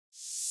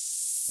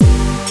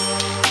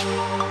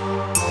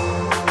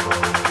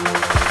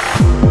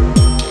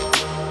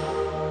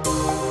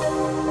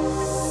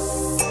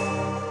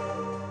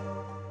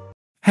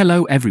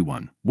Hello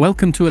everyone,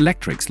 welcome to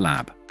Electrix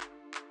Lab.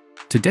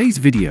 Today's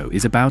video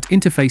is about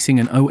interfacing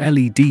an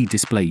OLED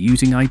display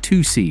using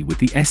I2C with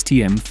the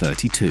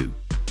STM32.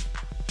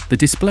 The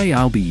display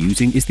I'll be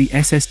using is the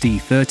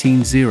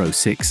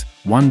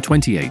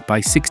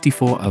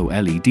STM32F103C8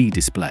 OLED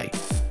display.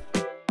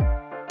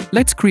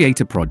 Let's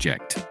create a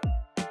project.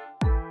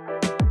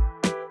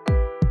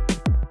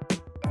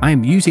 I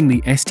am using the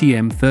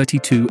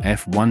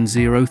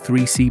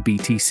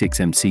STM32F103CBT6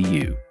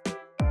 MCU.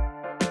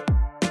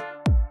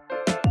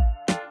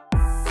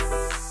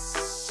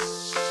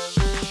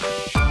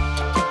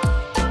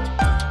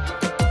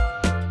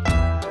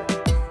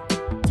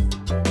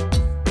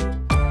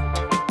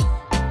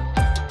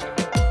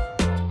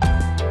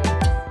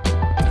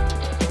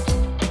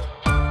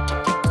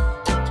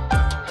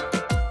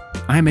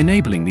 I am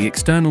enabling the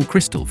external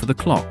crystal for the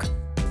clock.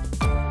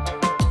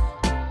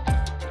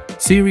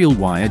 Serial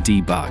wire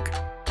debug.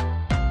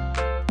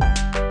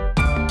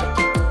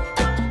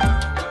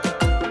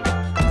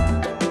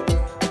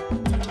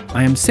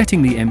 I am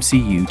setting the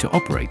MCU to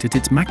operate at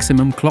its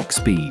maximum clock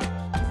speed.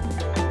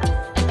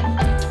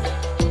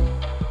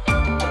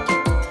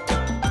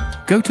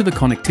 Go to the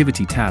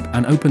Connectivity tab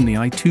and open the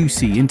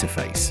I2C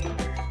interface.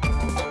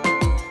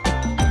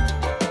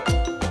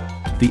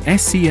 The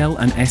SCL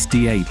and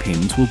SDA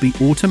pins will be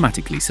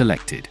automatically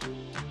selected.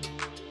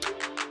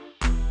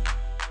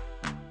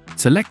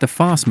 Select the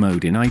fast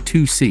mode in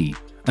I2C,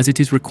 as it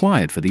is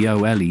required for the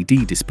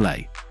OLED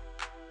display.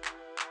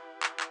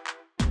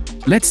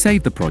 Let's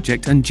save the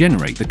project and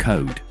generate the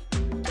code.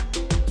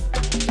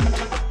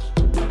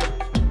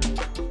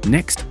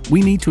 Next,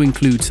 we need to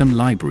include some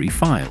library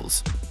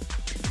files.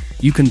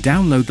 You can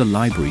download the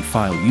library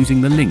file using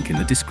the link in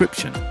the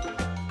description.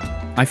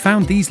 I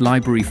found these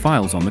library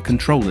files on the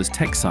controller's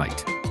tech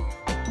site.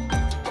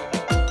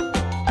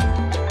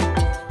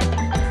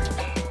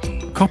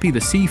 Copy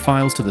the C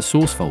files to the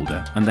source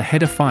folder and the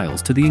header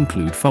files to the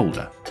include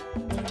folder.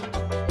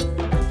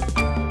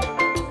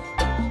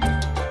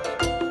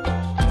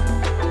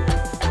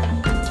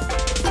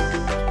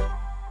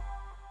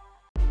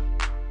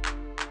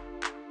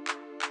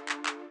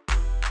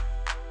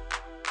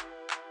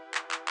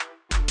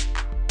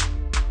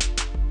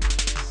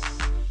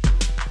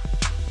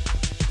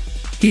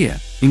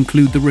 Here,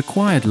 include the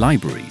required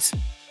libraries.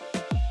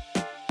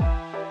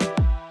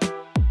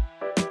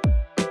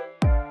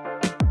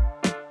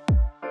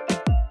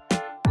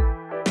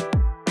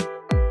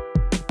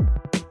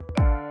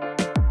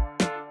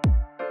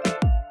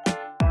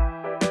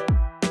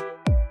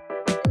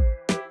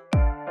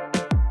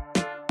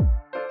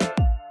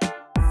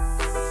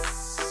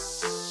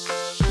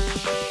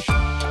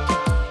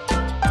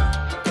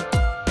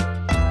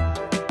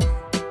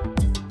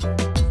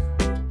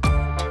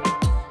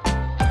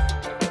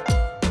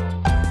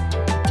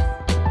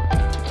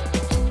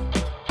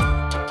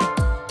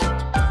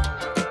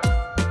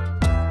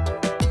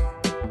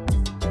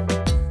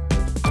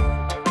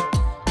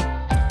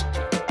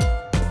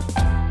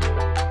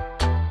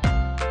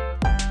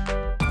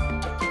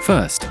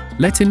 First,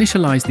 let's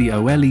initialize the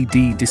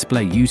OLED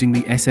display using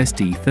the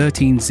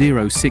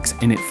STM32F103C8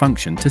 init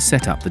function to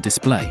set up the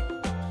display.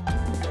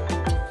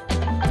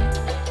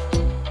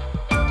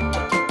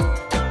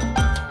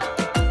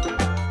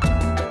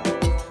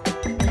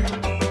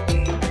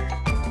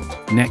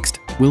 Next,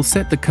 we'll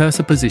set the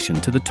cursor position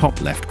to the top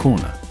left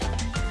corner.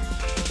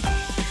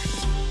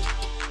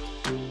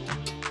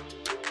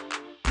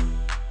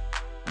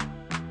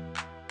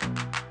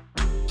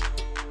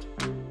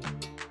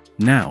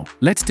 Now,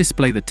 let's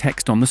display the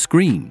text on the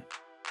screen.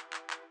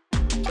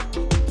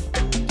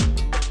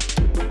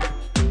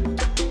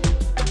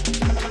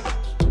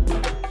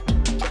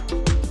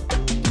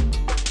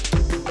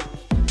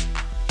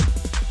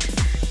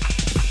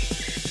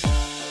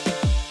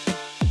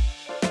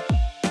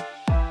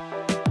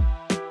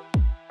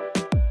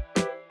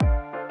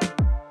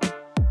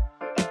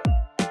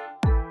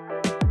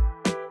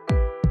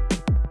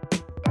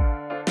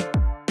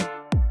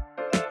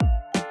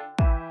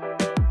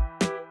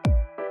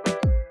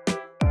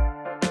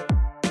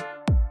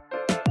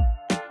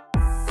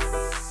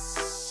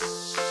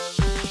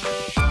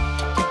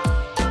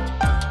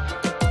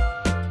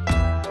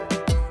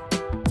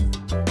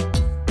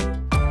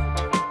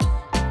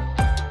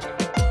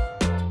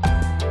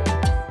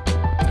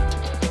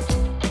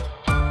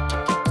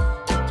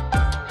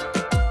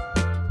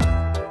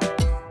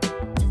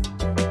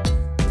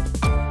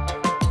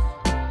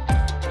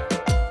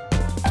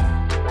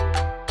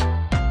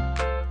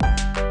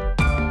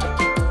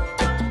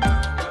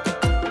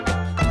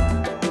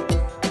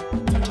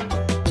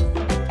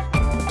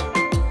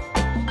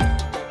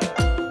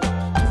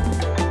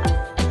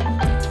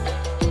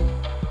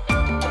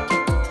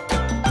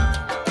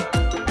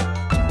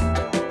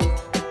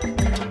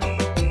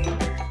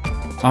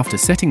 After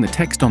setting the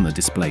text on the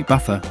display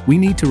buffer, we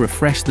need to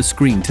refresh the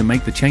screen to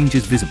make the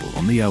changes visible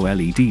on the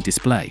OLED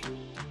display.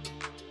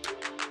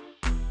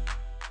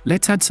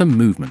 Let's add some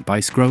movement by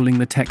scrolling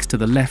the text to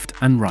the left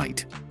and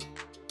right.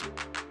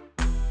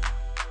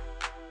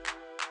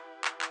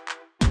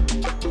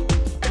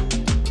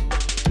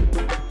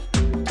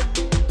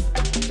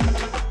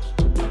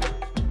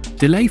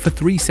 Delay for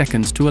 3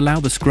 seconds to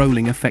allow the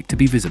scrolling effect to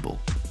be visible.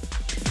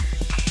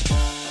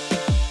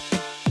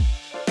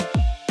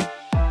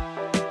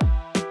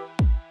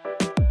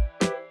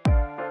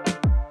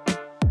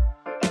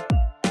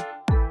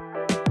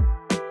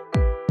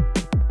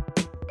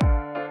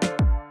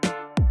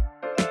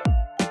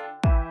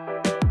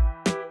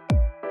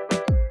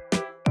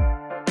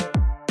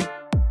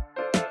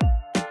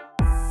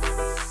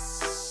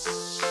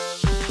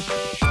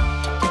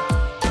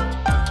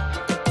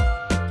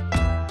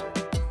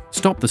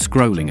 Stop the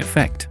scrolling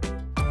effect.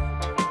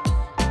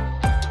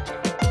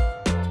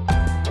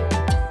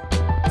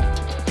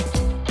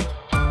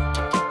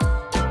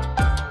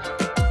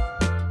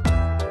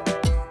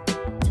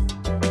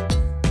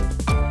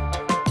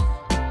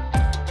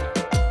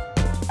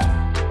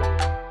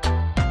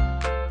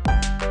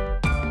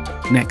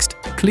 Next,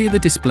 clear the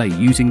display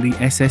using the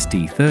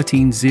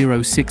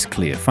STM32F103C8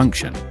 clear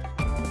function.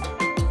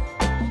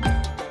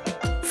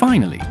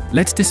 Finally,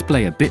 let's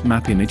display a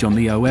bitmap image on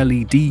the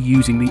OLED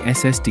using the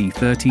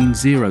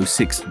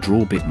STM32F103C8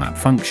 draw bitmap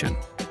function.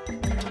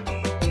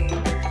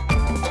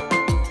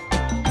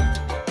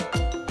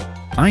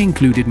 I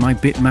included my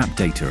bitmap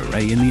data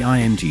array in the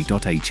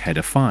ing.h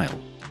header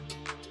file.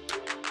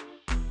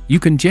 You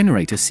can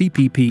generate a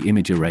CPP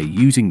image array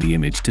using the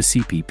image to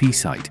CPP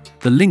site.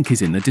 The link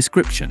is in the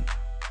description.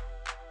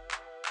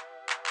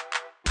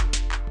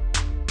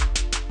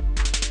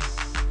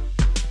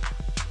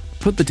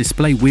 Put the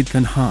display width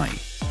and high.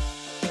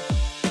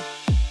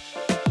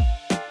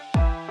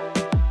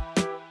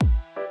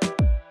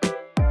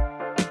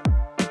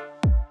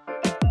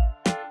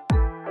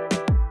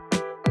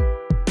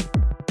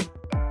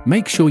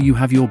 Make sure you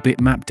have your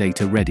bitmap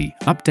data ready.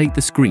 Update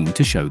the screen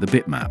to show the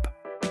bitmap.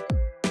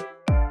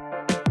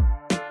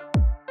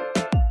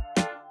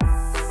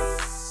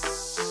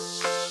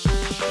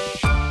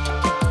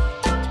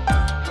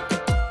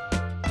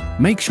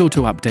 Make sure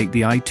to update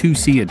the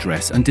I2C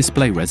address and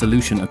display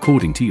resolution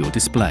according to your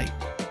display.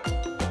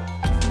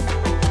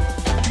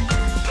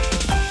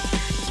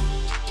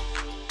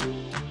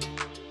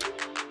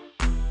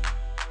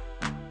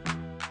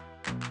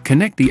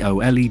 Connect the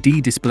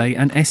OLED display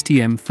and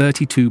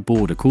STM32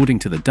 board according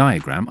to the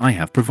diagram I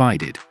have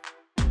provided.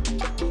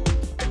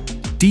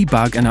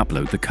 Debug and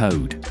upload the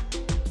code.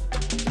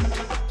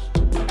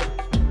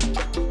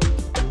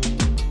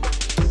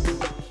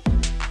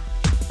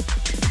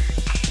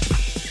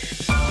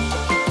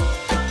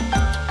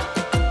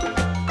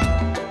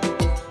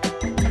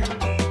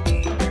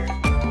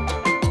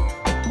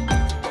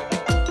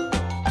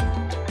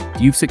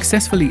 You've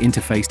successfully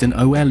interfaced an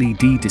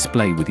OLED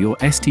display with your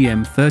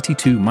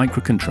STM32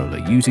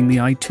 microcontroller using the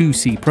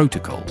I2C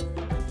protocol.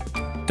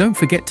 Don't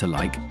forget to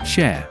like,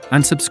 share,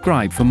 and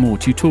subscribe for more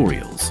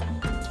tutorials.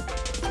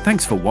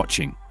 Thanks for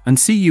watching, and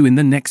see you in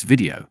the next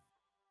video.